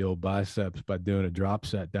finish up the old biceps by doing a drop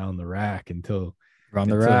set down the rack until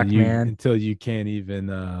you can't even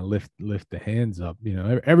lift the hands up.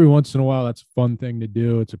 Every once in a while, that's a fun thing to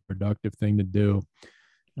do. It's a productive thing to do.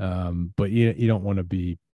 But you don't want to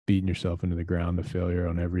be beating yourself into the ground to failure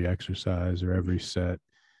on every exercise or every set.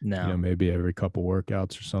 No. Maybe every couple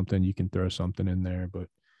workouts or something, you can throw something in there. But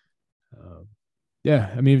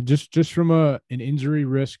I mean, just from an injury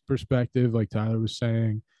risk perspective, like Tyler was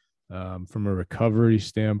saying, from a recovery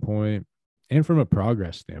standpoint and from a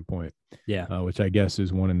progress standpoint, which I guess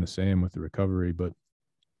is one and the same with the recovery. But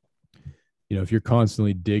if you're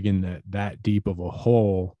constantly digging that deep of a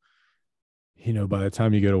hole, by the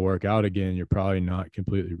time you go to work out again, you're probably not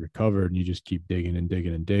completely recovered, and you just keep digging and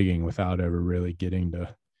digging and digging without ever really getting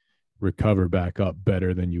to recover back up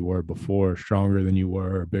better than you were before, stronger than you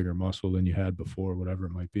were, or bigger muscle than you had before, whatever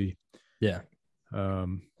it might be.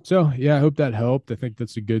 So I hope that helped. I think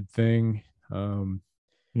that's a good thing.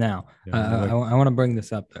 Now, I want to bring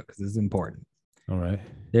this up though, because this is important. All right.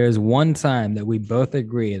 There's one time that we both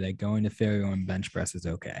agree that going to failure on bench press is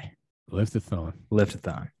okay. Lift-a-thon.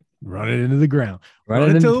 Lift-a-thon. Run it into the ground. Run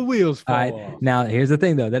it until the wheels fall off. Now, here's the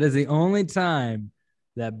thing, though. That is the only time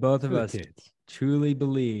that both of us truly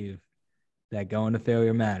believe that going to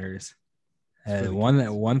failure matters.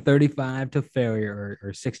 135 to failure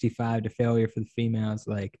or 65 to failure for the females.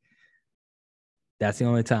 Like, that's the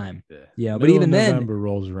only time. Yeah. But even then, November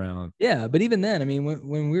rolls around. Yeah. But even then, I mean,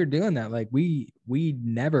 when we were doing that, like we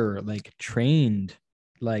never like trained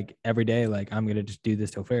like every day, like I'm going to just do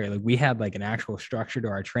this till failure. Like we had like an actual structure to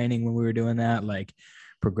our training when we were doing that, like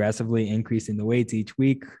progressively increasing the weights each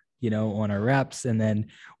week, on our reps. And then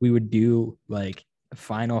we would do like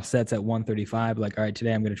final sets at 135. Like, all right,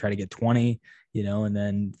 today I'm going to try to get 20, and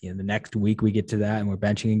then, the next week we get to that and we're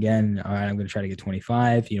benching again. All right, I'm going to try to get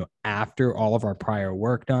 25, after all of our prior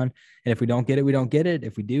work done. And if we don't get it, we don't get it.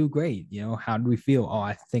 If we do, great. How do we feel? Oh,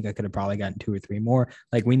 I think I could have probably gotten 2 or 3 more.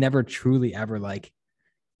 Like we never truly ever like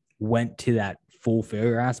went to that full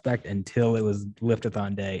failure aspect until it was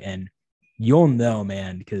lift-a-thon day. And you'll know,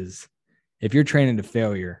 man, because if you're training to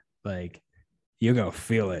failure, like you're going to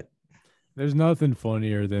feel it. There's nothing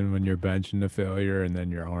funnier than when you're benching to failure and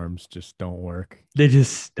then your arms just don't work. They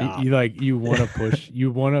just stop. You want to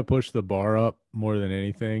push, the bar up more than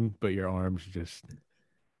anything, but your arms just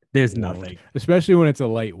there's nothing. Especially when it's a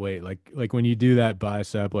lightweight, like when you do that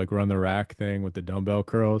bicep, like run the rack thing with the dumbbell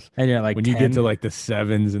curls, and you're like when 10. You get to like the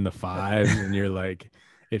 7s and the 5s, and you're like,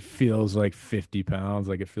 it feels like 50 pounds.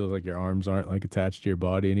 Like it feels like your arms aren't like attached to your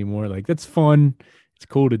body anymore. Like that's fun. It's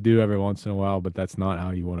cool to do every once in a while, but that's not how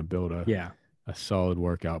you want to build a solid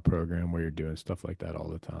workout program where you're doing stuff like that all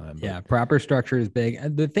the time. Yeah, proper structure is big.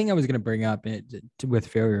 And the thing I was going to bring up with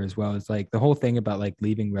failure as well is like the whole thing about like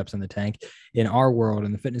leaving reps in the tank in our world,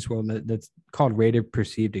 in the fitness world, that's called rated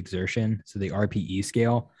perceived exertion. So the RPE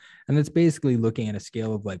scale. And that's basically looking at a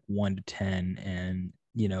scale of like 1 to 10. And,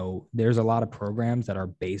 there's a lot of programs that are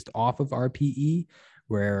based off of RPE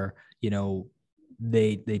where,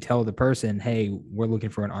 they tell the person, hey, we're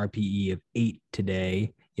looking for an RPE of 8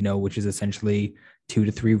 today, which is essentially 2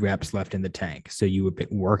 to 3 reps left in the tank. So you would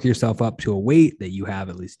work yourself up to a weight that you have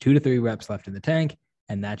at least 2 to 3 reps left in the tank,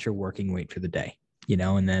 and that's your working weight for the day,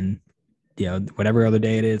 and then, whatever other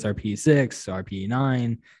day it is, RPE 6, RPE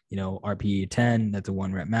 9, RPE 10, that's a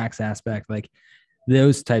 1 rep max aspect, like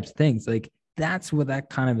those types of things. Like that's what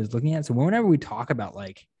that kind of is looking at. So whenever we talk about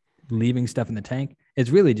like leaving stuff in the tank, it's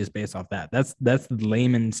really just based off that. That's the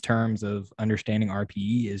layman's terms of understanding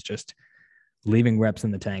RPE is just leaving reps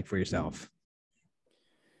in the tank for yourself.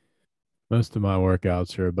 Most of my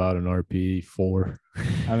workouts are about an RPE 4.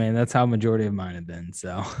 I mean, that's how majority of mine have been.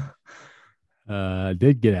 So I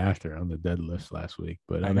did get after on the deadlifts last week,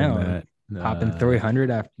 but I know that popping 300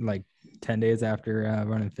 after like 10 days after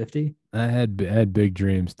running 50. I had big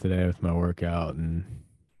dreams today with my workout and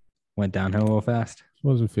went downhill a little fast.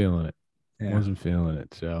 Wasn't feeling it. Yeah. Wasn't feeling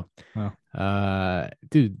it. So,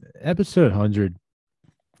 dude, episode 100.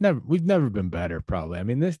 We've never been better, probably. I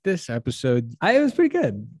mean, this episode, it was pretty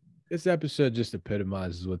good. This episode just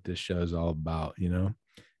epitomizes what this show is all about,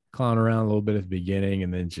 clown around a little bit at the beginning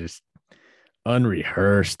and then just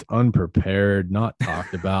unrehearsed, unprepared, not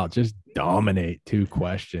talked about, just dominate 2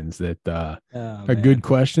 questions that are good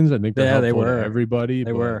questions. I think they were everybody.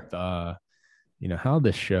 They were. How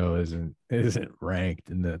this show isn't ranked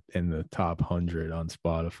in the top 100 on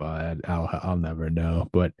Spotify, I'll never know.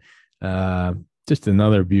 But just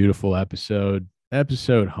another beautiful episode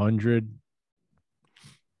 100.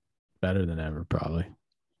 Better than ever, probably.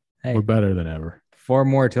 Hey, we're better than ever. 4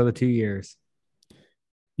 more till the 2 years.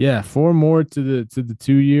 Yeah, 4 more to the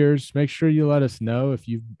 2 years. Make sure you let us know if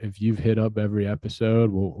you've hit up every episode.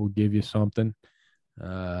 We'll give you something.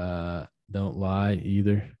 Don't lie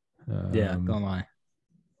either. Don't lie.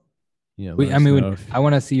 Yeah, I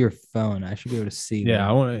want to see your phone. I should be able to see. Yeah,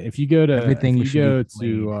 I want. If you go to everything, if you go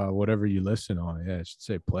to whatever you listen on, I should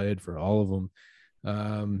say played for all of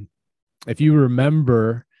them. If you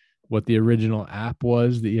remember what the original app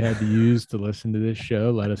was that you had to use to listen to this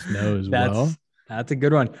show, let us know as well. That's a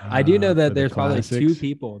good one. I do know that there's probably 2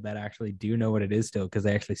 people that actually do know what it is still because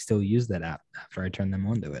they actually still use that app after I turn them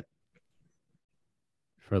onto it.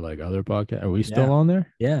 For like other podcasts, are we still on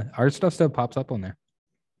there? Yeah, our stuff still pops up on there.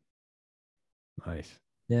 Nice.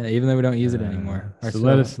 Yeah, even though we don't use it anymore. So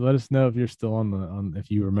let us know if you're still on if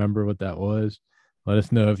you remember what that was. Let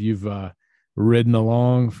us know if you've ridden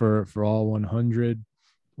along for all 100.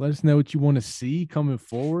 Let us know what you want to see coming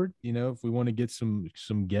forward. If we want to get some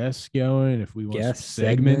guests going, if we want some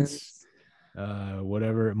segments,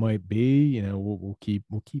 whatever it might be, we'll keep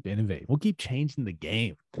innovating. We'll keep changing the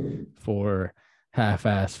game for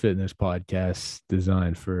half-ass fitness podcast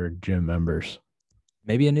designed for gym members.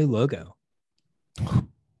 Maybe a new logo.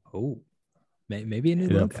 Oh, maybe a new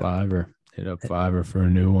logo. Hit up Fiverr for a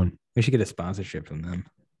new one. We should get a sponsorship from them.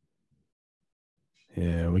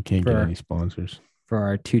 Yeah, we can't get any sponsors. For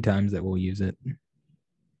our 2 times that we'll use it.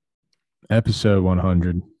 Episode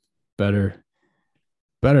 100. Better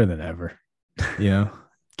than ever. You know,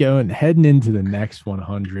 heading into the next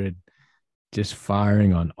 100, just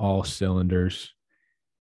firing on all cylinders.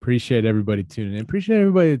 Appreciate everybody tuning in. Appreciate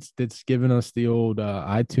everybody that's given us the old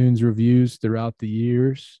iTunes reviews throughout the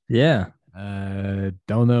years. Yeah.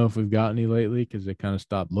 Don't know if we've got any lately because they kind of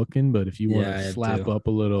stopped looking. But if you want to slap up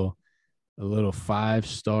a little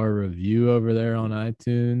 5-star review over there on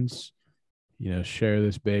iTunes, you know, share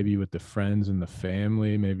this baby with the friends and the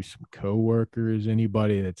family, maybe some coworkers,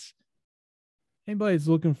 anybody that's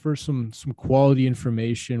looking for some quality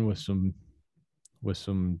information with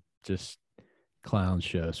some just clown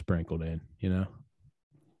show sprinkled in, you know.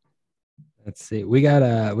 Let's see. We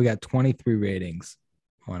got 23 ratings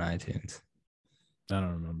on iTunes. I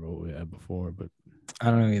don't remember what we had before, but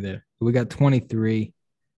I don't know either. We got 23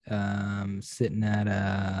 sitting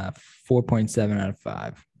at 4.7 out of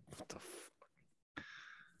 5. What the fuck?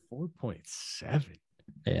 4.7.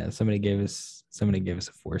 Yeah, somebody gave us a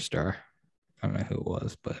 4-star. I don't know who it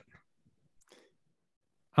was, but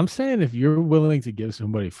I'm saying if you're willing to give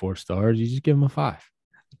somebody 4 stars, you just give them a 5.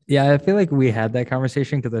 Yeah, I feel like we had that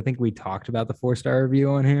conversation because I think we talked about the 4-star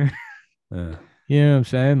review on here. You know what I'm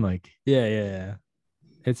saying? Like, yeah.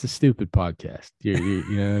 It's a stupid podcast. You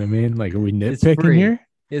know what I mean? Like, are we nitpicking here?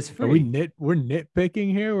 It's free. We're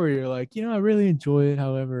nitpicking here where you're like, you know, I really enjoy it.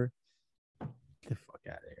 However, get the fuck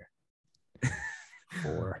out of here.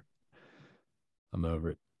 4. I'm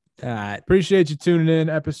over it. All right. Appreciate you tuning in.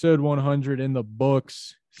 Episode 100 in the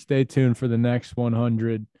books. Stay tuned for the next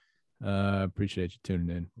 100. Appreciate you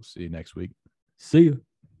tuning in. We'll see you next week. See you.